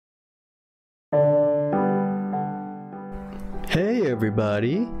Hey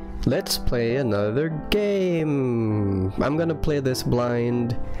everybody, let's play another game. I'm gonna play this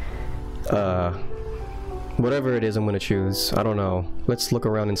blind. Whatever it is I'm gonna choose. I don't know. Let's look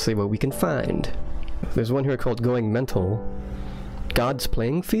around and see what we can find. There's one here called Going Mental. God's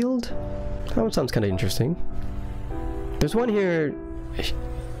Playing Field? That one sounds kinda interesting. There's one here,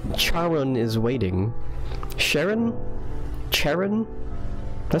 Charon is Waiting. Charon?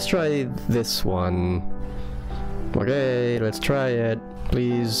 Let's try this one. Okay, let's try it.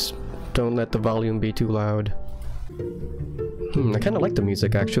 Please don't let the volume be too loud. I kinda like the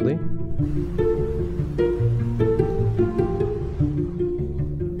music actually.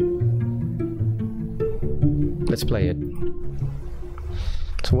 Let's play it.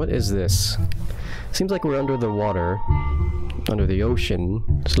 So what is this? Seems like we're under the water. Under the ocean.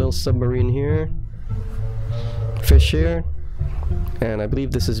 There's a little submarine here. Fish here. And I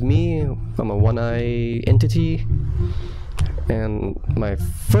believe this is me. I'm a one-eye entity. And my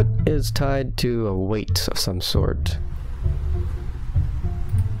foot is tied to a weight of some sort.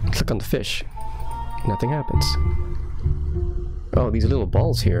 Click on the fish. Nothing happens. Oh, these little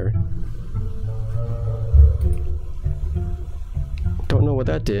balls here. Don't know what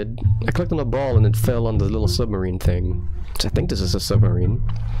that did. I clicked on a ball and it fell on the little submarine thing. So I think this is a submarine.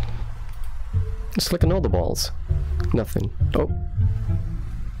 Let's click on all the balls. Nothing. Oh.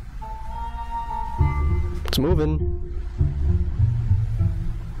 It's moving.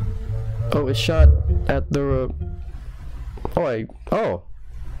 Oh, it shot at the... Oh!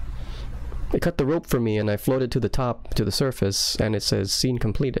 It cut the rope for me and I floated to the top, to the surface, and it says scene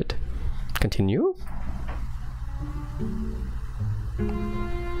completed. Continue?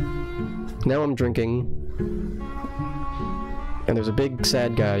 Now I'm drinking. And there's a big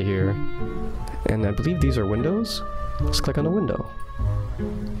sad guy here. And I believe these are windows? Let's click on a window.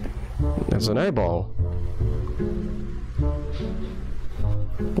 There's an eyeball.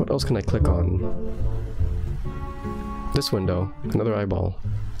 What else can I click on? This window. Another eyeball.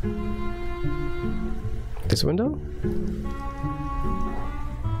 This window?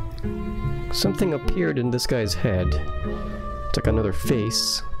 Something appeared in this guy's head. It's like another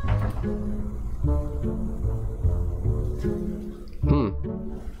face.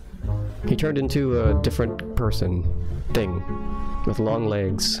 He turned into a different person. Thing. With long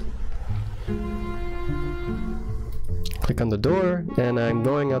legs. Click on the door, and I'm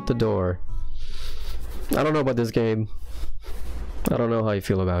going out the door. I don't know about this game. I don't know how you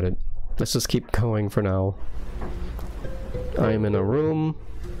feel about it. Let's just keep going for now. I'm in a room.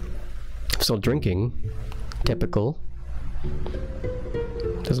 I'm still drinking. Typical.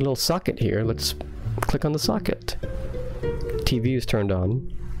 There's a little socket here. Let's click on the socket. TV is turned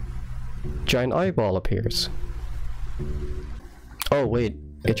on. Giant eyeball appears. Oh wait,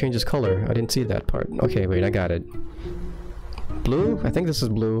 it changes color. I didn't see that part. Okay, wait, I got it. Blue? I think this is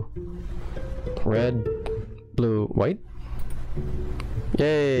blue. Red, blue, white?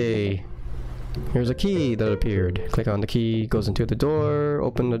 Yay! Here's a key that appeared. Click on the key, goes into the door,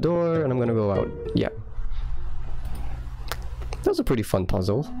 open the door, and I'm gonna go out. Yeah. That was a pretty fun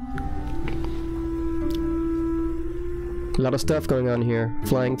puzzle. A lot of stuff going on here.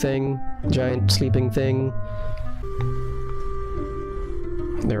 Flying thing, giant sleeping thing.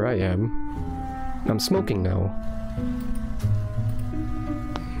 There I am. I'm smoking now.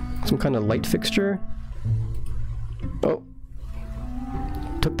 Some kind of light fixture. Oh.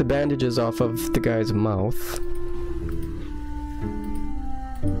 Took the bandages off of the guy's mouth.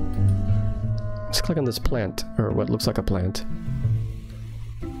 Let's click on this plant, or what looks like a plant.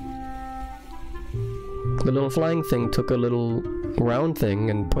 The little flying thing took a little round thing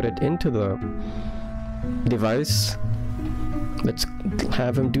and put it into the device. Let's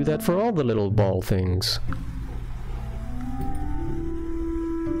have him do that for all the little ball things.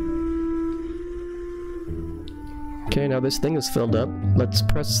 Okay, now this thing is filled up. Let's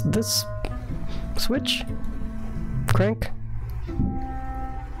press this switch. Crank.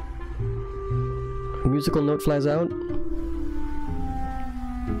 A musical note flies out.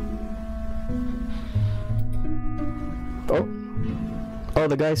 Oh. Oh,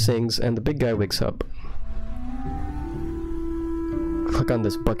 the guy sings and the big guy wakes up. Click on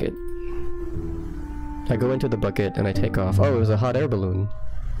this bucket. I go into the bucket and I take off. Oh, it was a hot air balloon.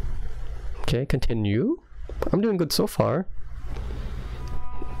 Okay, continue. I'm doing good so far.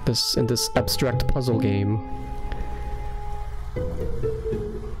 In this abstract puzzle game.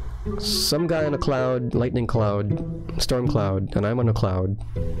 Some guy on a cloud, lightning cloud, storm cloud, and I'm on a cloud.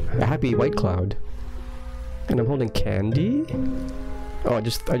 A happy white cloud. And I'm holding candy? Oh, I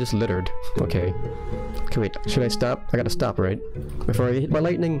just littered. Okay. Okay, wait. Should I stop? I gotta stop, right? Before I hit my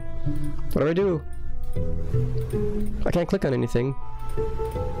lightning. What do I do? I can't click on anything.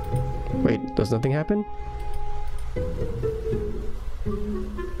 Wait, does nothing happen?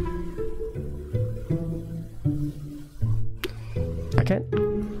 I can't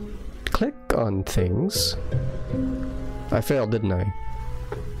click on things. I failed, didn't I?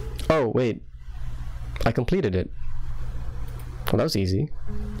 Oh, wait. I completed it. Well, that was easy.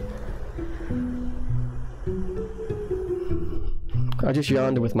 I just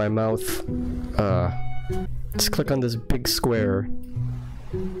yawned with my mouth. Let's click on this big square.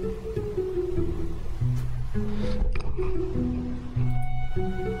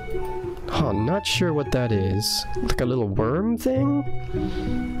 Oh, not sure what that is. Like a little worm thing?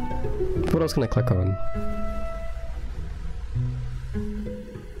 What else can I click on?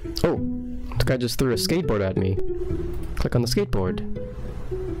 Oh! This guy just threw a skateboard at me. Click on the skateboard.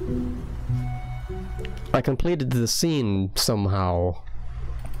 I completed the scene somehow.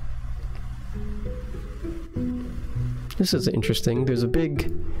 This is interesting. There's a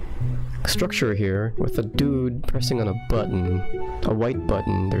big structure here with a dude pressing on a button. A white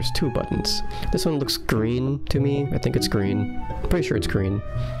button. There's two buttons. This one looks green to me. I think it's green. I'm pretty sure it's green.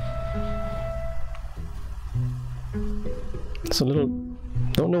 It's a little...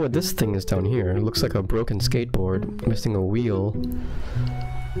 Don't know what this thing is down here. It looks like a broken skateboard missing a wheel.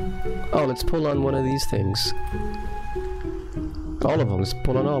 Oh, let's pull on one of these things. All of them. Let's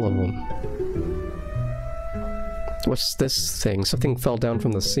pull on all of them. What's this thing? Something fell down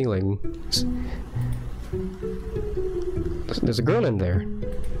from the ceiling. There's a girl in there.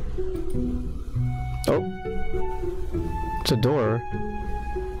 Oh. It's a door.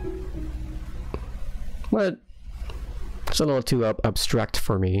 What? It's a little too abstract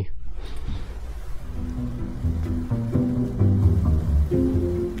for me.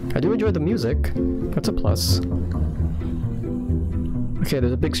 I do enjoy the music. That's a plus. Okay,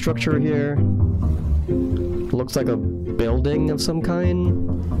 there's a big structure here. It looks like a building of some kind.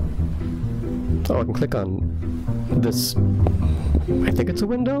 Oh, I can click on this. I think it's a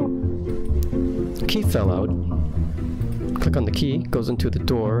window? The key fell out. Click on the key, goes into the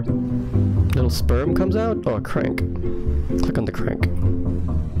door. Little sperm comes out? Oh, a crank. Click on the crank.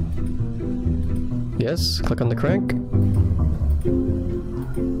 Yes, click on the crank.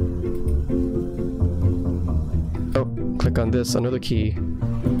 Oh, click on this, another key.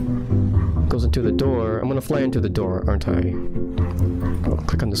 Goes into the door. I'm gonna fly into the door, aren't I? Oh,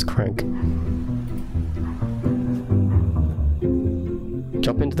 click on this crank.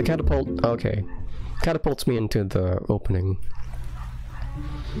 Jump into the catapult. Okay. Catapults me into the opening.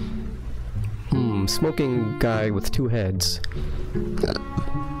 Smoking guy with two heads.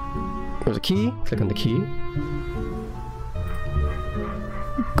 There's a key. Click on the key.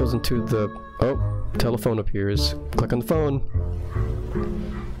 Goes into the... Oh, telephone appears. Click on the phone.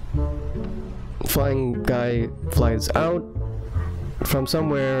 Flying guy flies out from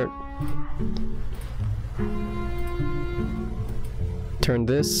somewhere. Turn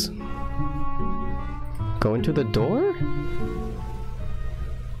this. Go into the door?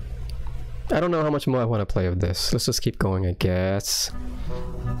 I don't know how much more I want to play of this. Let's just keep going, I guess.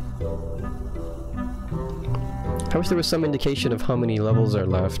 I wish there was some indication of how many levels are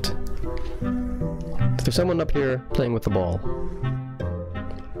left. There's someone up here playing with the ball.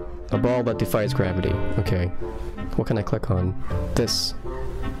 A ball that defies gravity. Okay. What can I click on? This.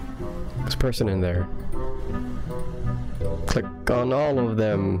 There's a person in there. Click on all of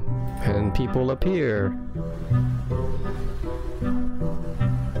them, and people appear.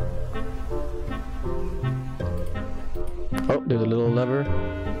 Oh, there's a little lever.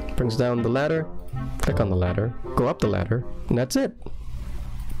 Brings down the ladder. Click on the ladder. Go up the ladder. And that's it.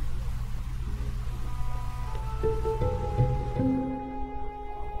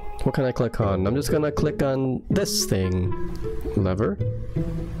 What can I click on? I'm just gonna click on this thing. Lever.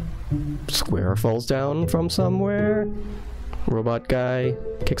 Square falls down from somewhere. Robot guy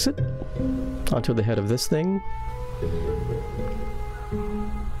kicks it onto the head of this thing.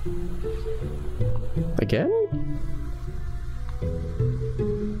 Again?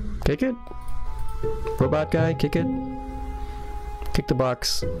 Kick it. Robot guy, kick it. Kick the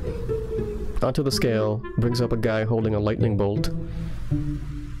box. Onto the scale. Brings up a guy holding a lightning bolt.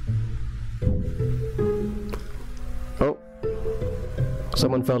 Oh.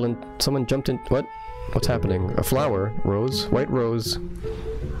 Someone fell in. Someone jumped in. What? What's happening? A flower. Rose. White rose.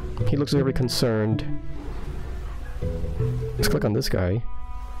 He looks very concerned. Let's click on this guy.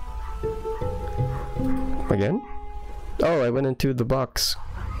 Again? Oh, I went into the box.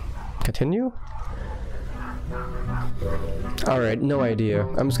 Continue? Alright, no idea.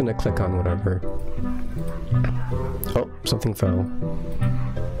 I'm just gonna click on whatever. Oh, something fell.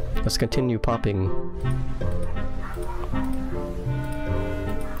 Let's continue popping.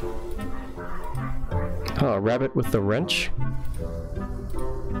 Oh, a rabbit with the wrench?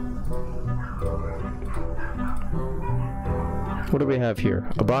 What do we have here?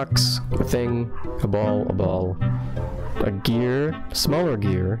 A box, a thing, a ball, a gear, smaller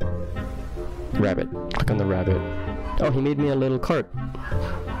gear, rabbit. Click on the rabbit. Oh, he made me a little cart.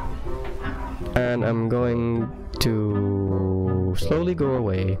 And I'm going to slowly go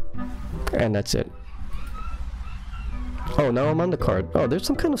away. And that's it. Oh, now I'm on the cart. Oh, there's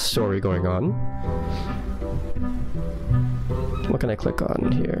some kind of story going on. What can I click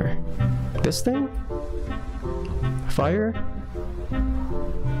on here? This thing? Fire?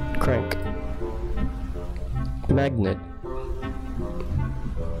 Crank. Magnet.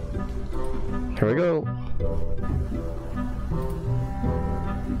 Here we go.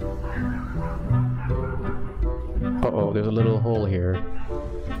 Uh-oh, there's a little hole here.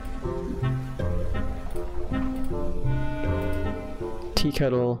 Tea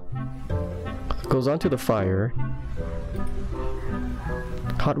kettle goes onto the fire.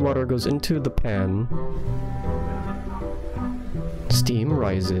 Hot water goes into the pan. Steam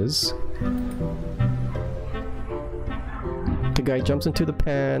rises. The guy jumps into the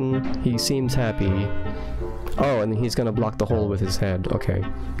pan. He seems happy. Oh, and he's gonna block the hole with his head. Okay.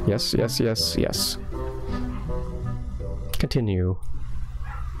 Yes, yes, yes, yes. Continue.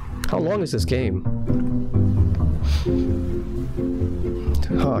 How long is this game?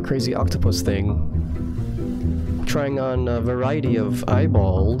 Oh, crazy octopus thing. Trying on a variety of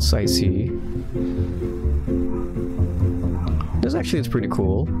eyeballs, I see. This actually is pretty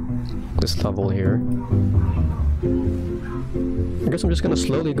cool. This level here. I guess I'm just gonna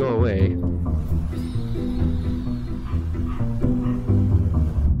slowly go away.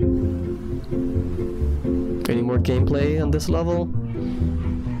 Any more gameplay on this level?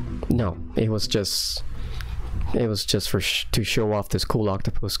 No, it was just to show off this cool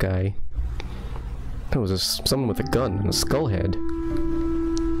octopus guy. It was just someone with a gun and a skull head.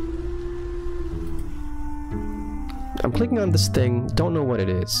 I'm clicking on this thing, don't know what it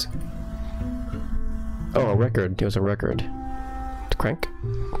is. Oh, a record. It was a record. Crank.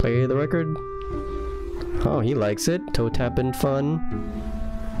 Play the record. Oh, he likes it. Toe tapping fun.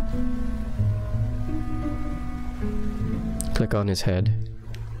 Click on his head.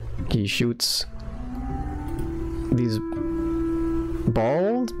 He shoots these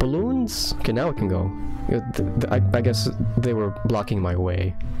balloons? Okay, now it can go. I guess they were blocking my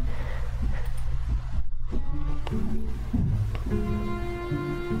way.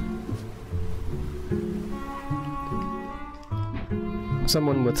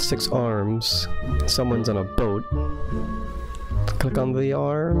 Someone with 6 arms. Someone's on a boat. Click on the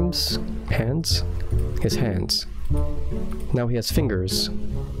arms. Hands? His hands. Now he has fingers.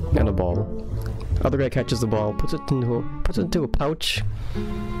 And a ball. Other guy catches the ball, puts it into a pouch.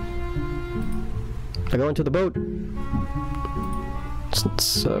 I go into the boat.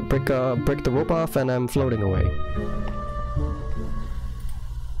 Break the rope off and I'm floating away.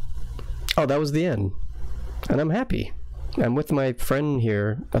 Oh, that was the end. And I'm happy. I'm with my friend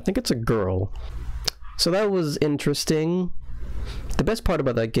here. I think it's a girl. So that was interesting. The best part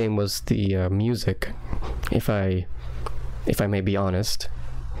about that game was the music, if I may be honest.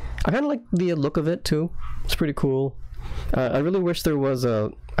 I kind of like the look of it too. It's pretty cool. I really wish there was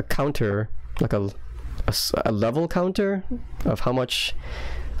a counter, like a level counter of how much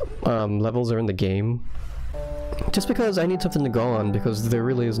levels are in the game. Just because I need something to go on, because there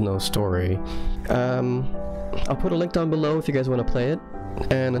really is no story. I'll put a link down below if you guys want to play it.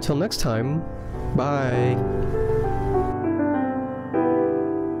 And until next time, bye!